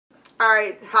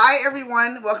Alright, hi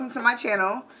everyone. Welcome to my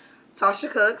channel, Tasha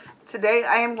Cooks. Today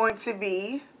I am going to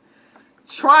be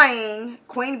trying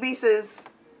Queen Beast's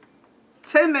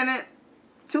 10-minute,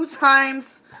 2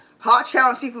 times hot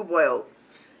challenge seafood boil.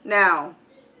 Now,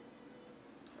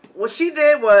 what she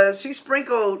did was she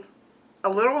sprinkled a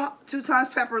little 2 times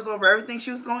peppers over everything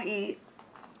she was going to eat.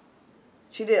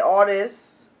 She did all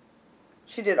this.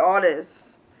 She did all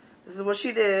this. This is what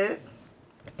she did.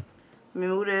 Let me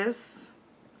move this.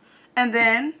 And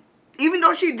then, even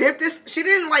though she dipped this, she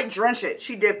didn't like drench it.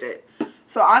 She dipped it.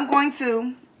 So I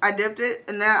dipped it,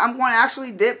 and then I'm going to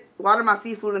actually dip a lot of my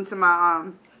seafood into my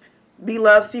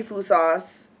Bloves seafood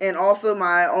sauce, and also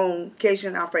my own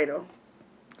Cajun Alfredo.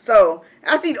 So,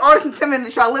 after you eat all this in 10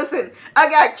 minutes, y'all, listen. I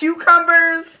got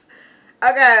cucumbers.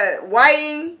 I got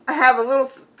whiting. I have a little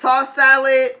tossed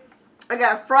salad. I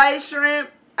got fried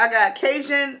shrimp. I got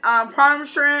Cajun parm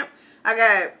shrimp. I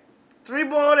got 3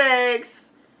 boiled eggs.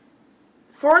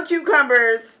 4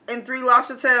 cucumbers and 3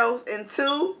 lobster tails and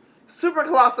 2 super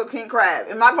colossal king crab.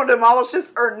 Am I going to demolish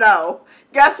this or no?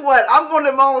 Guess what? I'm going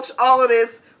to demolish all of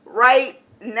this right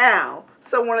now.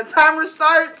 So when the timer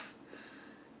starts,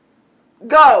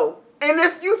 go. And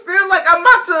if you feel like I'm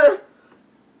about to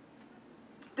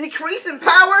decrease in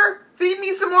power, feed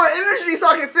me some more energy so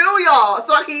I can feel y'all.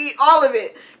 So I can eat all of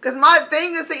it. Because my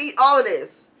thing is to eat all of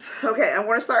this. Okay, I'm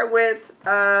going to start with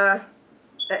an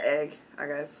egg, I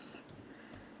guess.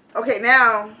 Okay,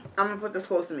 now I'm going to put this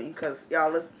close to me because y'all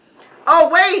listen. Oh,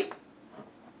 wait.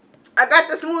 I got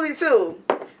the smoothie too.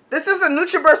 This is a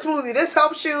NutriBurst smoothie. This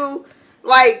helps you,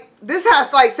 like, this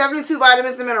has like 72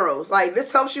 vitamins and minerals. Like,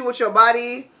 this helps you with your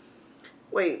body.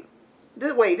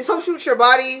 This helps you with your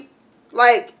body.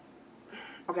 Like,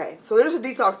 okay, so there's a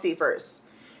detox tea first.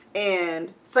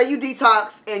 And say you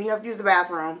detox and you have to use the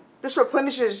bathroom. This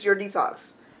replenishes your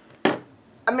detox.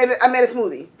 I made a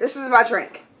smoothie. This is my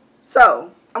drink.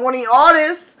 So, I'm going to eat all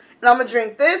this, and I'm going to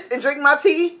drink this, and drink my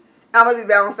tea, and I'm going to be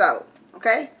balanced out.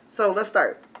 Okay? So, let's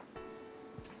start.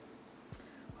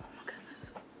 Oh, my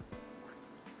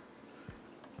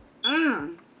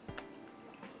goodness.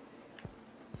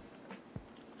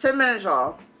 10 minutes,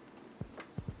 y'all.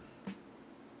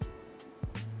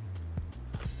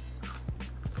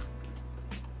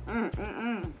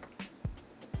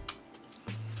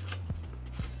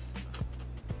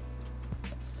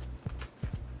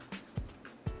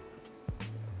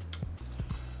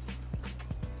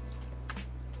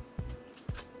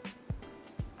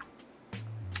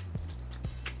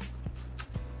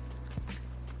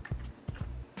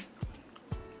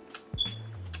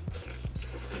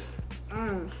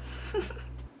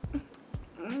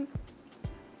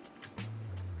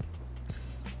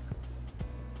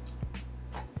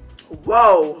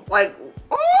 Whoa, like,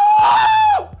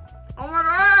 oh my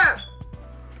god.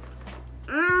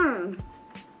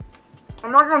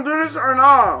 I'm not gonna do this or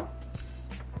no.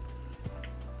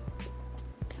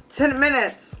 10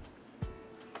 minutes.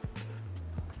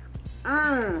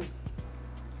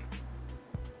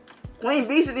 Queen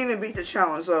Beast didn't even beat the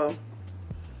challenge, so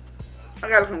I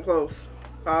gotta come close.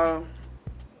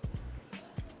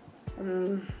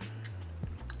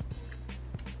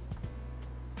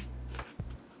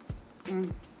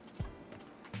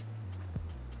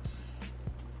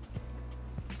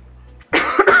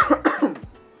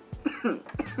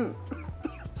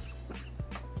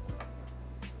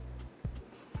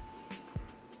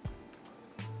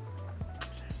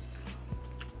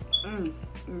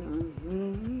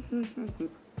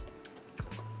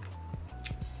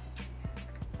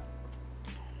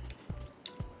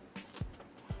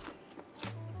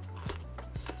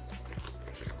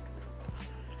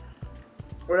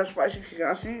 Or that spicy chicken.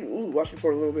 I see. Ooh, watch it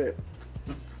for a little bit.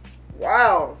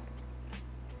 Wow.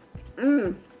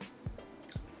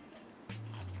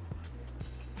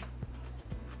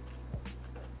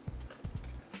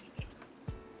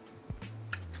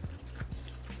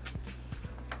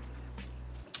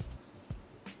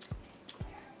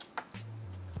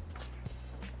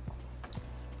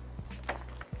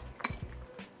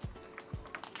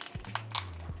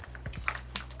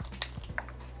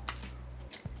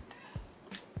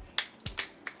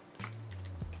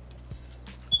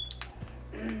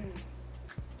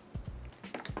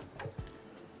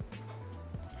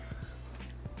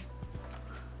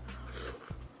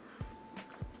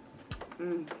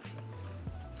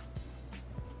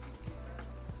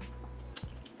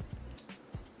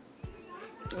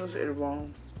 Let's eat it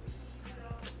wrong.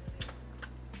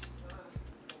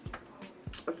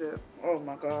 That's it. Oh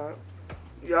my god.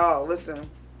 Y'all, listen.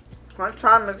 My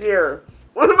time is here.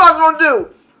 What am I gonna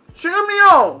do? Cheer me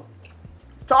on.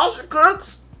 Tasha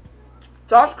Cooks.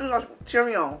 Tasha Cooks, cheer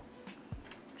me on.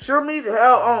 Cheer me the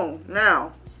hell on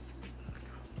now.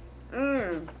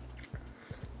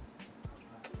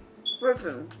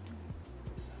 Listen.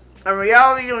 In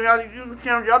reality,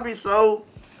 y'all be so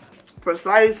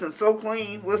precise and so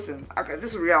clean. Listen, okay,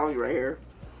 this is reality right here.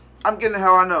 I'm getting the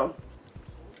hell I know.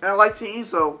 And I like to eat,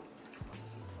 so.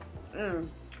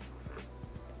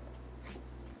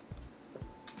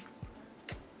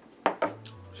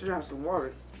 Should have some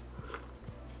water.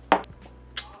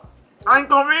 I ain't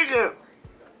gonna make it.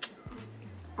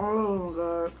 Oh my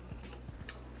god.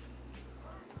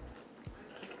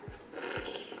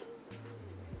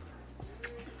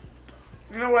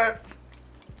 You know what?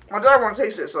 My daughter won't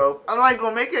taste it, so I know I ain't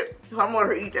gonna make it. So I'm gonna let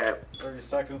her eat that. 30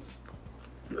 seconds.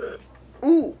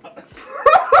 Ooh.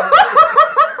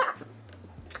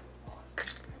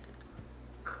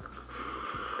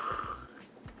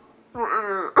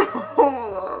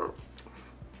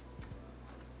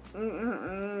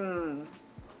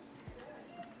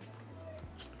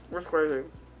 That's crazy.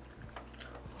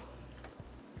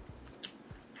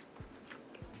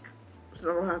 It's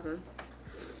not gonna happen.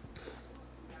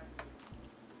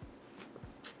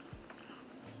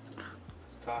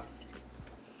 It's tough.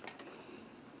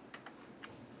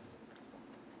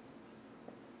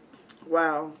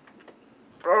 Wow.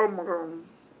 Oh my god.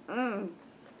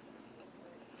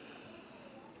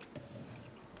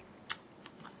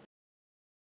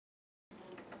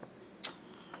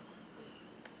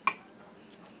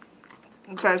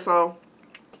 Okay, so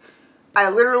I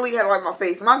literally had to wipe my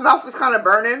face. My mouth is kind of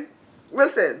burning.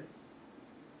 Listen,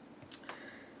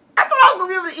 I thought I was gonna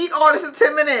be able to eat all this in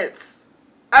 10 minutes.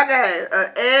 I got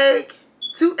an egg,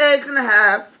 2 eggs and a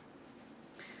half,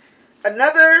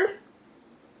 another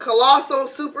colossal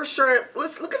super shrimp.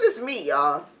 Let's look at this meat,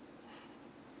 y'all.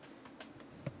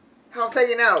 How it's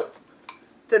hanging out.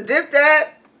 To dip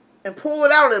that and pull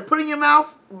it out and put it in your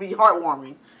mouth would be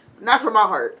heartwarming. Not for my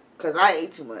heart, because I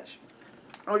ate too much.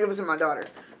 I'm gonna give this to my daughter.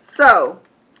 So,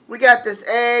 we got this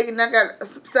egg, and I got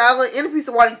some salad and a piece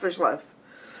of whiting fish left.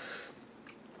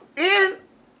 And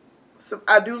some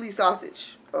andouille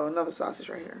sausage. Oh, another sausage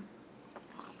right here.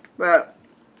 But,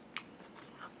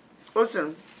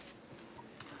 listen.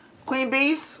 Queen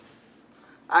bees,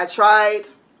 I tried,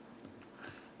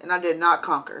 and I did not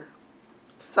conquer.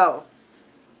 So,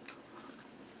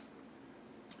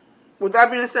 with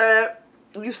that being said,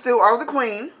 you still are the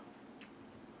queen.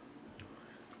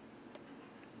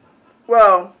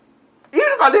 Well, even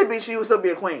if I did beat you, you would still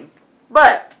be a queen.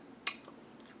 But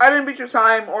I didn't beat your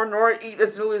time or nor eat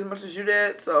as nearly as much as you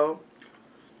did, so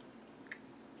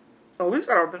at least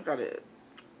I don't think I did.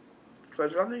 So I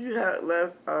don't think you had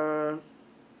left.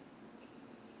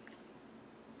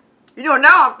 You know,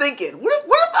 now I'm thinking, what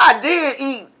if I did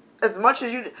eat as much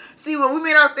as you did? See, when we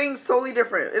made our things totally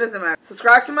different, it doesn't matter.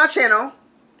 Subscribe to my channel,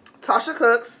 Tasha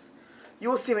Cooks. You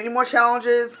will see many more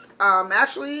challenges.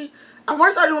 Actually, I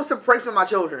want to start doing some pranks with my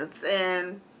children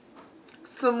and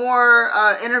some more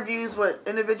interviews with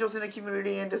individuals in the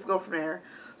community and just go from there.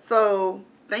 So,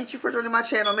 thank you for joining my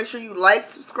channel. Make sure you like,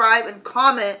 subscribe, and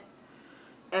comment.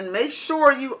 And make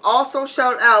sure you also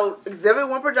shout out Exhibit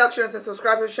 1 Productions and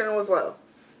subscribe to the channel as well.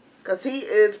 Because he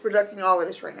is producing all of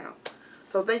this right now.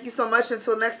 So, thank you so much.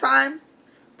 Until next time,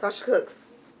 Tasha Cooks.